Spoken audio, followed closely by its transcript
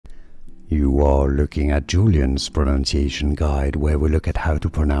You are looking at Julian's pronunciation guide, where we look at how to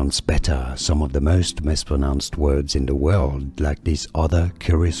pronounce better some of the most mispronounced words in the world, like this other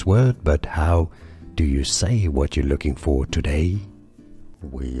curious word. But how do you say what you're looking for today?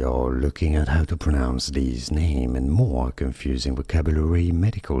 We are looking at how to pronounce these names and more confusing vocabulary,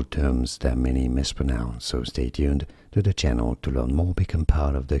 medical terms that many mispronounce. So stay tuned to the channel to learn more, become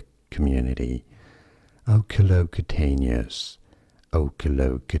part of the community.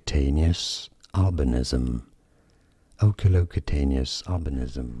 Oculocutaneous albinism. Oculocutaneous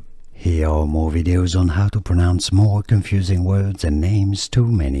albinism. Here are more videos on how to pronounce more confusing words and names too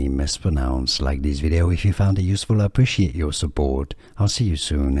many mispronounced. Like this video if you found it useful. I appreciate your support. I'll see you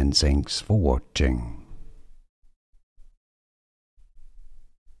soon and thanks for watching.